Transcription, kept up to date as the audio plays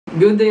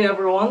Good day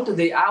everyone.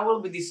 Today I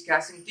will be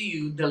discussing to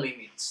you the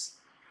limits.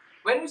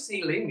 When we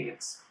say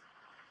limits,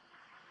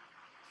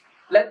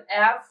 let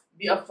f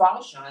be a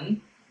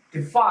function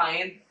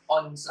defined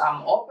on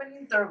some open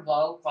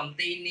interval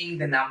containing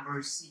the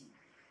number c,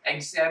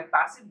 except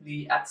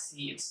possibly at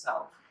c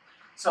itself.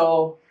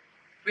 So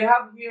we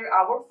have here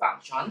our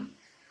function,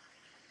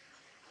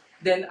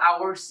 then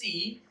our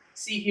c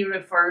here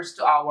refers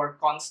to our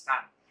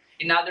constant.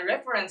 In other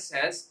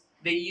references,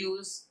 they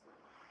use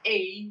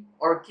a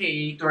or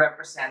k to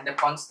represent the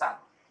constant.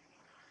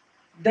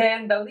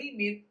 Then the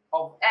limit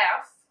of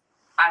f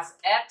as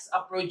x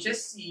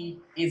approaches c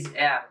is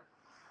L,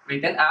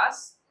 written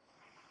as,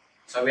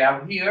 so we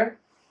have here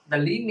the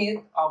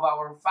limit of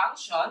our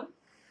function,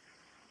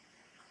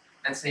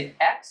 let's say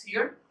x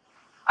here,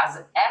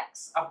 as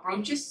x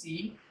approaches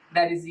c,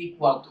 that is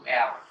equal to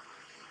L.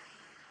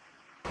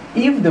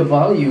 If the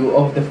value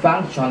of the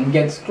function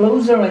gets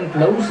closer and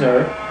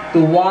closer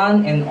to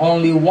one and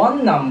only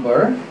one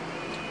number,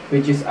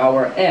 which is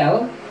our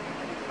L,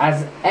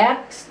 as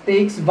x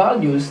takes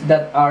values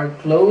that are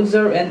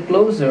closer and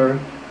closer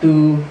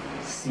to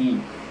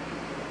c.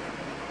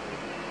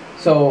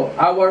 So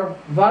our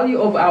value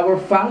of our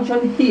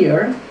function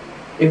here,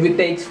 if it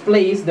takes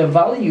place the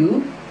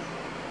value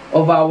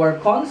of our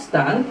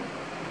constant,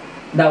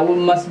 that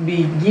must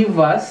be give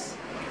us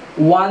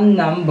one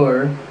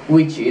number,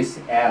 which is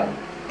L.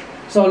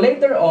 So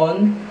later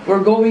on,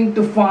 we're going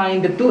to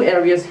find the two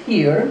areas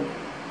here.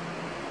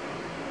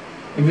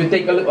 If you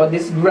take a look at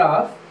this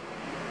graph,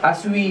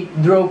 as we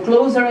draw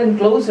closer and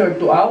closer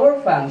to our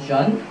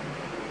function,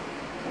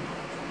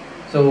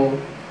 so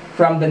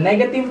from the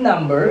negative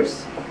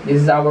numbers,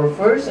 this is our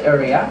first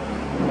area,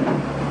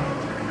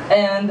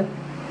 and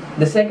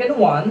the second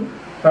one,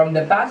 from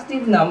the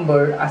positive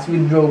number, as we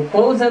draw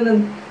closer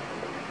and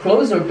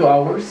closer to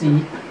our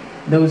c,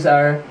 those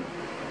are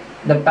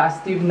the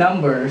positive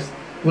numbers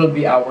will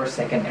be our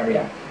second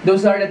area.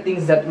 Those are the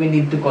things that we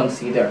need to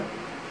consider.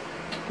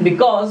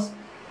 Because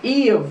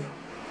if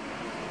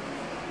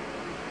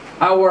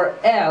our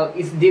L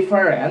is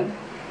different,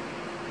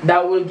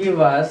 that will give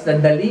us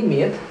that the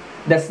limit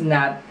does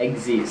not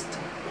exist.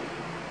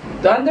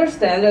 To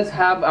understand, let's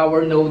have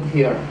our note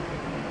here.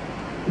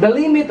 The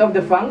limit of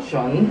the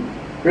function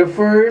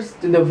refers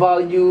to the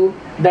value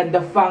that the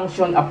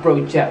function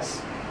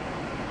approaches,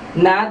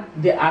 not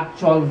the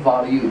actual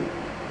value.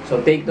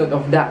 So take note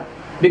of that.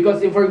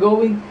 Because if we're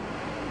going,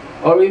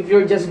 or if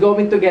you're just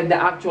going to get the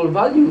actual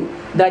value,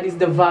 that is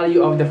the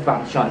value of the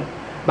function.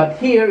 But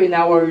here in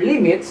our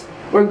limits,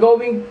 we're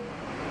going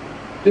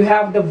to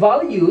have the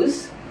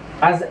values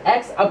as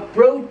x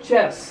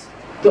approaches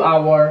to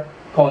our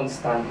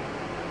constant.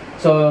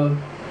 So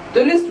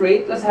to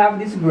illustrate, let's have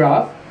this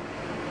graph.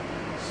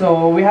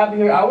 So we have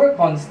here our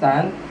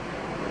constant.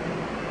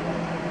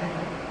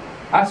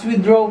 As we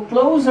draw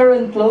closer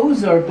and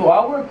closer to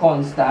our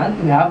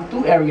constant, we have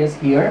two areas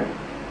here.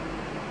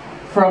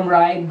 From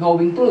right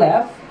going to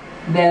left,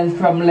 then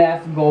from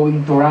left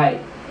going to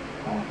right.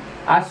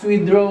 As we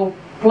draw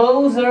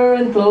closer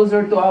and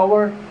closer to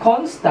our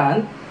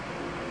constant,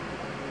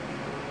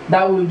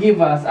 that will give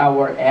us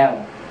our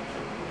L.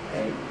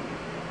 Okay.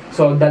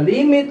 So the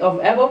limit of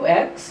f of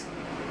x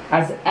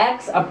as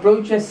x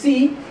approaches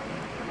c,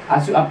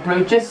 as you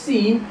approaches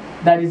c,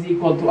 that is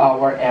equal to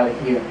our L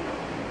here.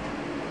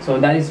 So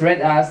that is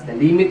read as the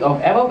limit of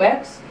f of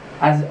x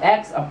as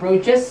x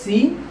approaches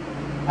c,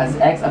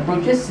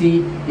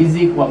 is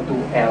equal to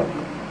L.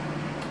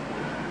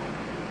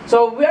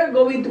 So we are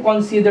going to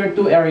consider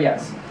two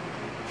areas.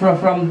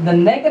 From the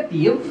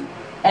negative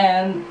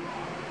and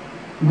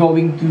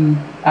going to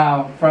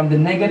from the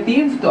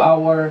negative to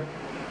our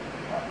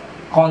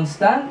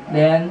constant,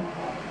 then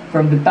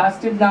from the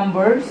positive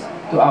numbers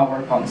to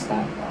our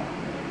constant.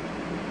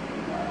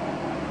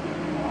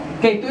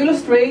 Okay, to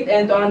illustrate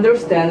and to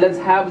understand, let's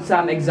have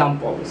some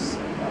examples.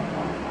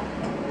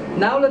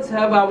 Now let's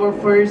have our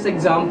first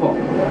example.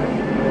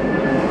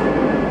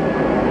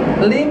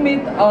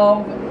 Limit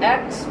of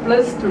x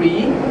plus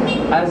 3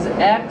 as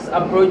x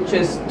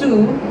approaches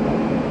 2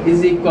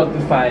 is equal to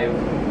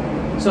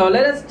 5. So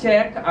let us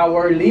check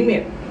our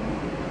limit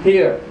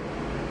here,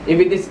 if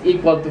it is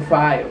equal to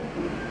 5.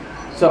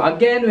 So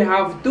again, we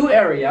have two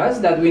areas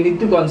that we need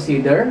to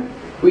consider.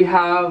 We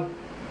have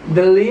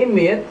the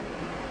limit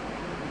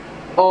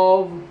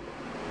of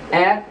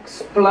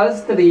x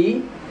plus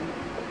 3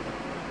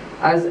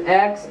 as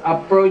x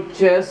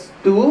approaches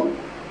 2.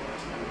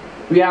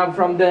 We have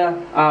from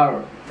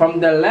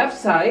the left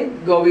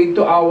side going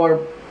to our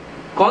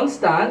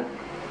constant,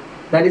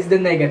 that is the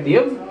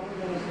negative.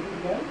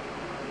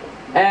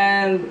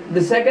 And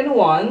the second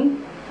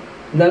one,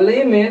 the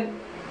limit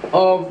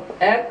of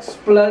x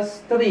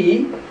plus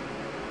 3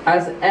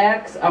 as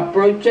x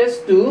approaches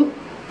 2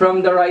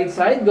 from the right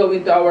side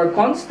going to our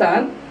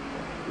constant,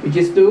 which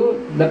is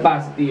to the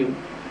positive.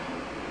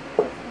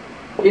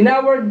 In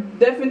our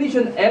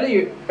definition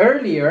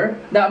earlier,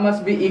 that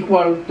must be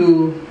equal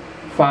to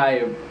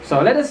 5. So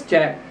let us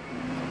check.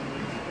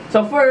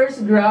 So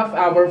first, graph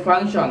our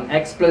function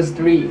x plus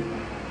 3.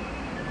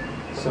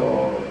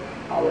 So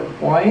our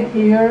point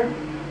here.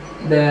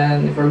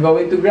 Then if we're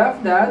going to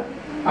graph that,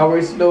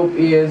 our slope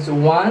is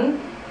 1.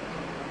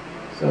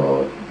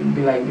 So it could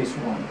be like this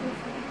one.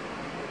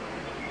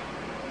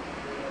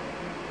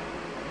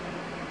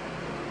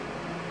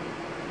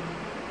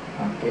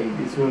 Okay,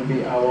 this will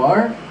be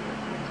our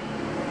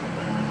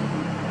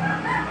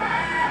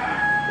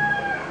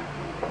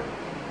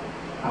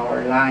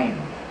line.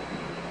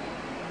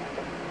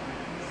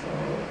 So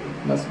it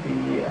must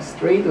be a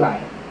straight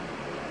line.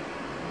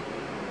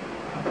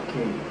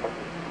 Okay.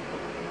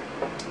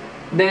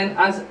 Then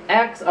as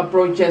x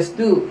approaches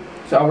 2,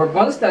 so our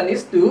constant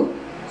is 2,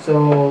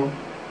 so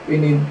we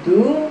need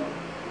to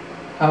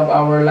have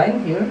our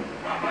line here,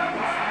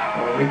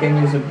 or we can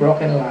use a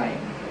broken line.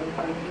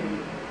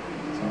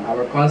 So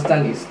our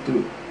constant is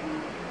 2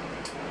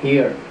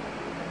 here.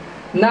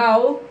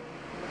 Now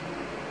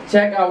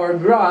check our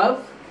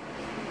graph.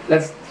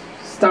 Let's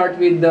start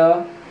with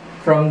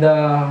from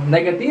the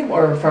negative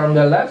or from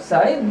the left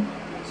side.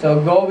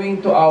 So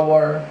going to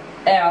our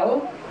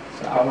L,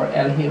 so our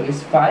L here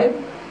is 5.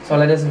 So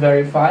let us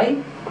verify.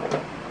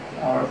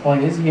 Our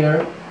point is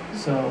here.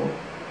 So,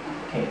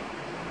 okay.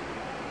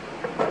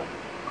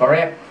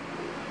 Correct.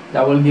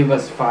 That will give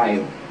us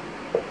 5.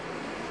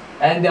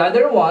 And the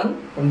other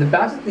one, from the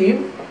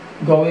positive,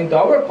 going to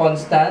our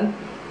constant,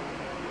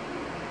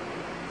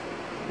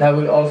 that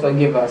will also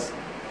give us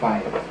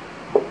 5.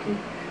 Okay.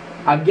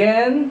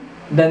 Again,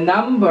 the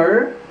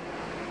number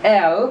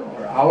L,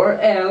 or our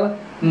L,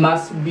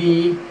 must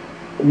be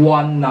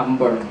one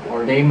number,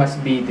 or they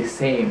must be the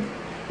same.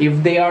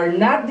 If they are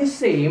not the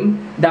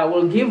same, that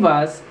will give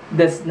us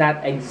does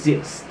not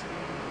exist.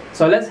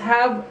 So let's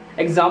have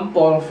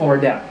example for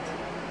that.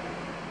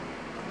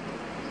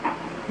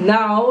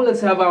 Now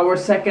let's have our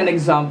second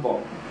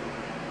example.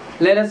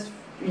 Let us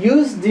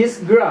use this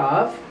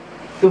graph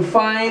to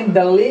find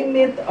the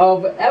limit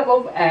of f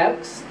of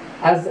x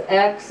as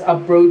x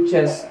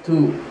approaches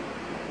 2.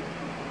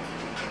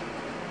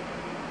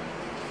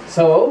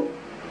 So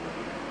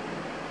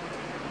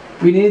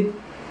we need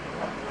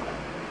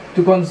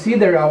to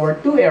consider our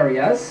two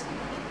areas.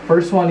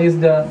 First one is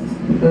the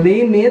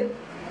limit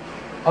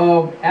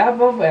of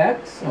f of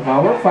x, of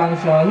our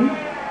function,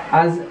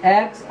 as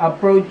x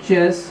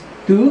approaches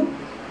 2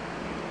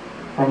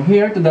 from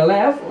here to the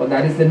left, or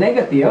that is the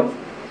negative.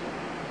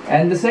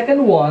 And the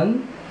second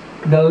one,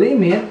 the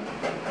limit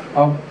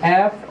of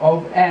f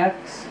of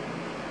x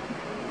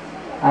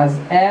as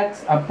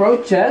x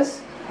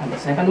approaches, and the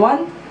second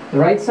one, the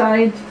right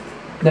side,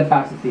 the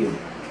positive.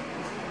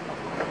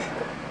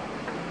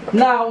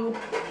 Now,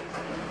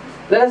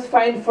 let us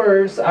find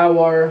first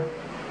our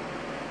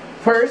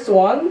first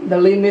one, the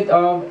limit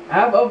of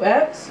f of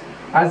x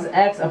as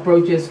x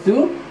approaches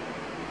 2.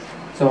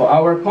 So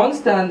our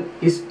constant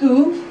is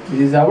 2.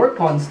 This is our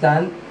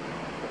constant.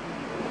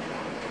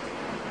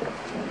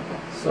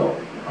 So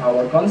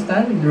our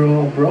constant,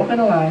 draw a broken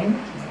line.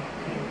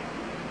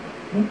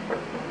 Okay.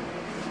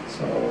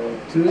 So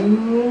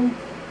 2.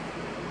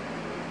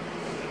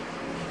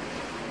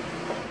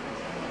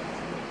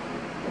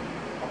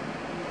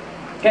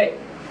 Okay.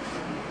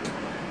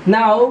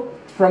 Now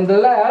from the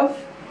left,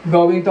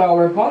 going to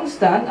our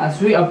constant, as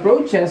we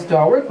approaches to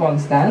our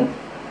constant,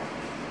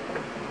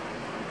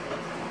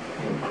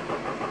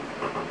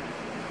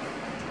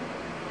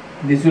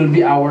 this will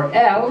be our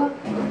L.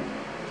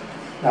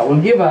 That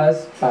will give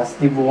us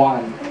positive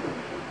 1.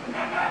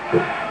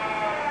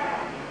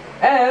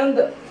 And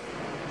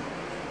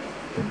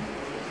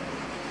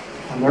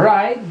on the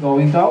right,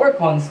 going to our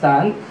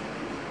constant,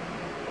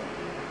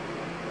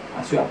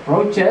 as we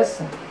approaches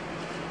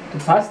to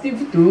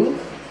positive 2,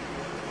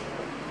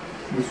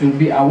 this will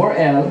be our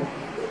L,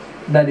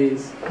 that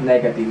is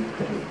negative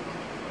 3.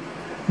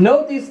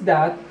 Notice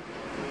that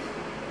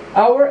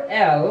our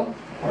L,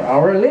 or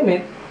our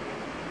limit,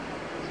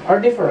 are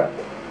different.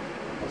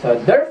 So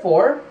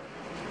therefore,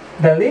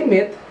 the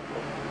limit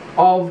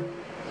of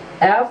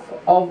f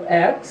of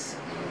x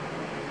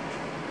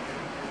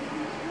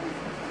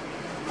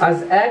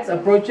as x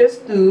approaches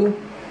 2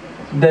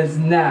 does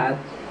not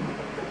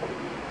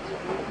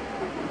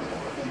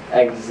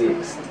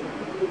exist.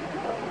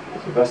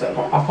 Because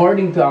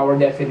according to our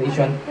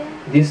definition,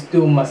 these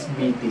two must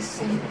be the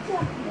same.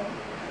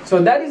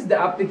 So that is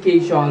the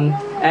application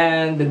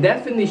and the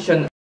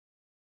definition.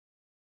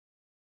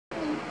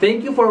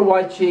 Thank you for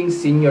watching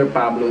Senior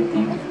Pablo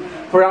TV.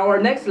 For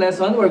our next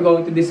lesson, we're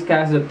going to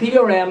discuss the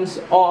theorems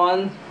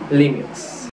on limits.